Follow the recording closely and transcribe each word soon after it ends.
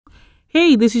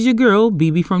Hey, this is your girl,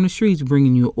 BB from the streets,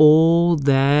 bringing you all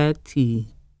that tea.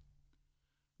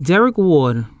 Derrick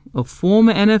Ward, a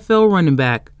former NFL running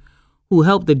back who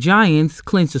helped the Giants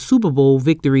clinch a Super Bowl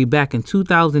victory back in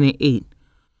 2008,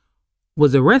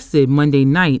 was arrested Monday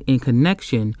night in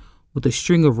connection with a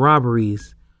string of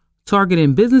robberies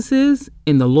targeting businesses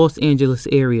in the Los Angeles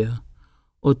area.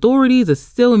 Authorities are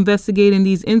still investigating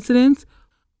these incidents,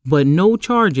 but no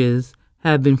charges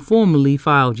have been formally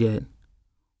filed yet.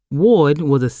 Ward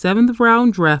was a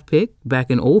 7th-round draft pick back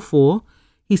in 2004.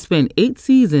 He spent 8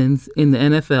 seasons in the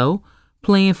NFL,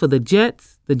 playing for the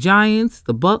Jets, the Giants,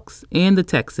 the Bucs, and the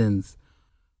Texans.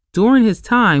 During his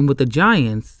time with the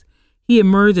Giants, he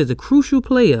emerged as a crucial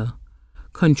player,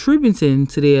 contributing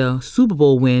to their Super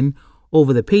Bowl win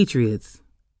over the Patriots.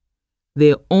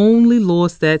 Their only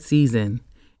loss that season.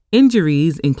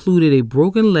 Injuries included a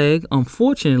broken leg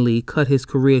unfortunately cut his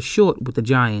career short with the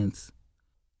Giants.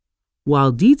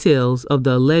 While details of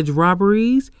the alleged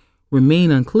robberies remain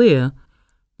unclear,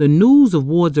 the news of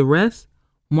Ward's arrest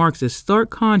marks a stark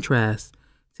contrast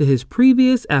to his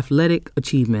previous athletic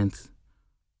achievements.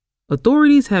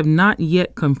 Authorities have not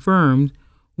yet confirmed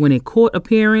when a court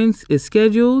appearance is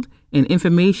scheduled, and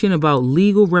information about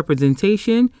legal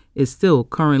representation is still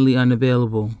currently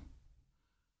unavailable.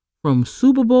 From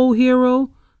Super Bowl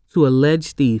hero to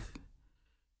alleged thief,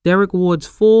 Derrick Ward's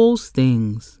fall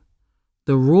stings.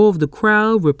 The roar of the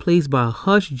crowd replaced by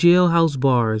hushed jailhouse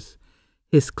bars,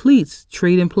 his cleats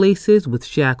trading places with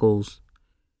shackles.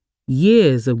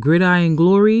 Years of gridiron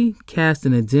glory cast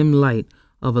in a dim light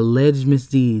of alleged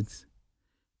misdeeds.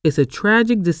 It's a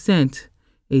tragic descent,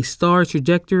 a star's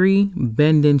trajectory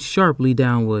bending sharply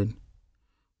downward.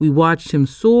 We watched him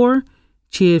soar,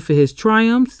 cheered for his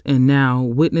triumphs, and now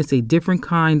witness a different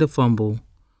kind of fumble.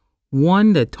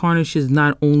 One that tarnishes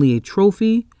not only a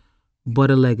trophy,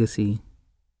 but a legacy.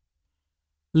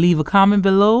 Leave a comment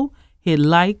below, hit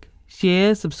like,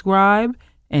 share, subscribe,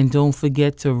 and don't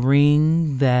forget to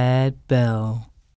ring that bell.